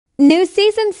New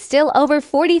season still over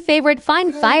 40 favorite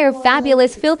fine Hi fire everyone,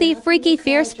 fabulous it's the filthy Happy freaky Hooker,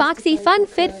 fierce foxy Justified fun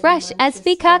fit Hooker in fresh as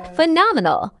peacock Manchester.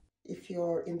 phenomenal. If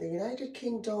you're in the United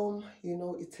Kingdom, you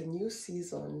know it's a new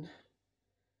season.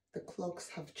 The clocks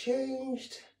have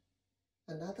changed.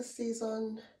 Another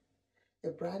season,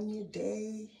 a brand new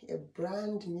day, a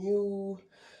brand new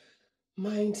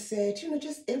mindset,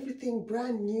 just everything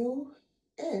brand new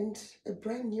and a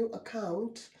brand new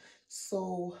account.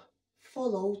 So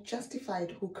follow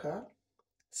Justified Hooker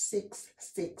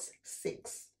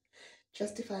 666.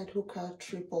 Justified Hooker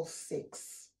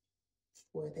 666.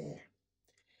 We're there.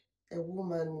 A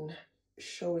woman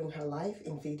showing her life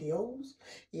in videos.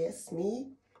 Yes,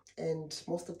 me, and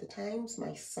most of the times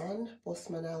my son,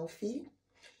 Bossman Alfie.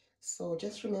 So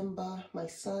just remember my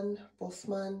son,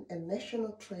 Bossman, a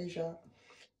national treasure,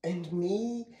 and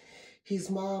me, his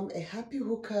mom, a happy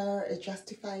hooker, a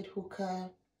justified hooker,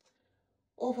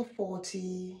 over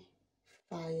 40,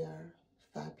 fire,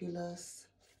 fabulous,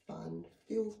 fun,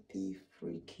 filthy,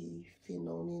 freaky,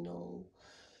 phenomenal,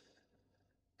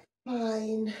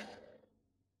 fine,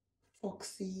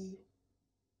 foxy,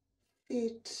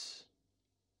 fit,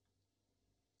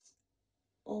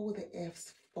 all the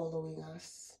F's following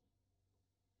us.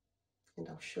 And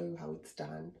I'll show you how it's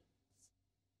done.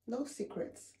 No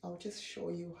secrets. I'll just show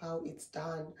you how it's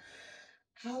done.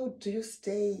 How do you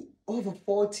stay over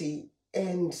 40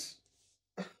 and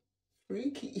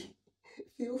freaky,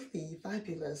 filthy,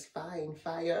 fabulous, fine,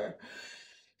 fire,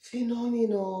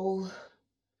 phenomenal,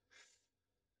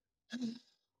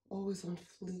 always on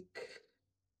fleek?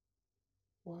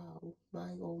 Wow,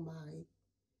 my oh my.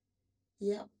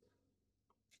 Yep.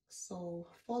 So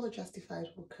follow Justified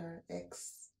Hooker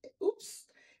X. Oops.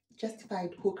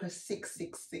 Justified Hooker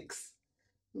 666.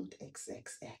 Not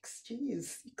XXX.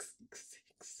 Geez,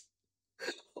 666.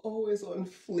 Always on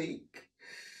fleek.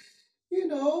 You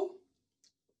know,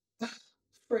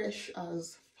 fresh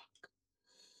as fuck.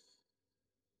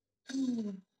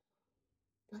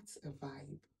 That's a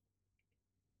vibe.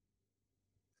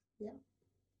 Yeah.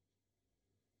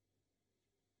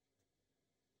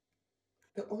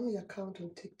 The only account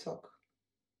on TikTok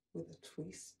with a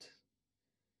twist.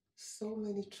 So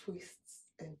many twists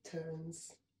and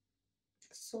turns.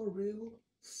 So real,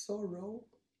 so raw.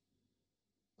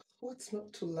 What's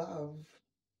not to love?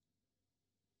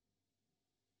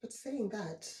 But saying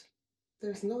that,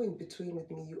 there's no in between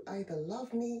with me. You either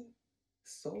love me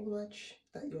so much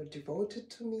that you're devoted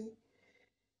to me,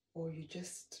 or you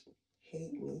just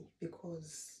hate me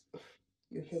because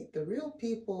you hate the real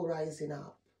people rising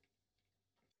up.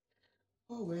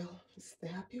 Oh well, it's the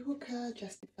happy hooker,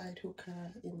 justified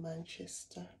hooker in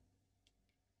Manchester.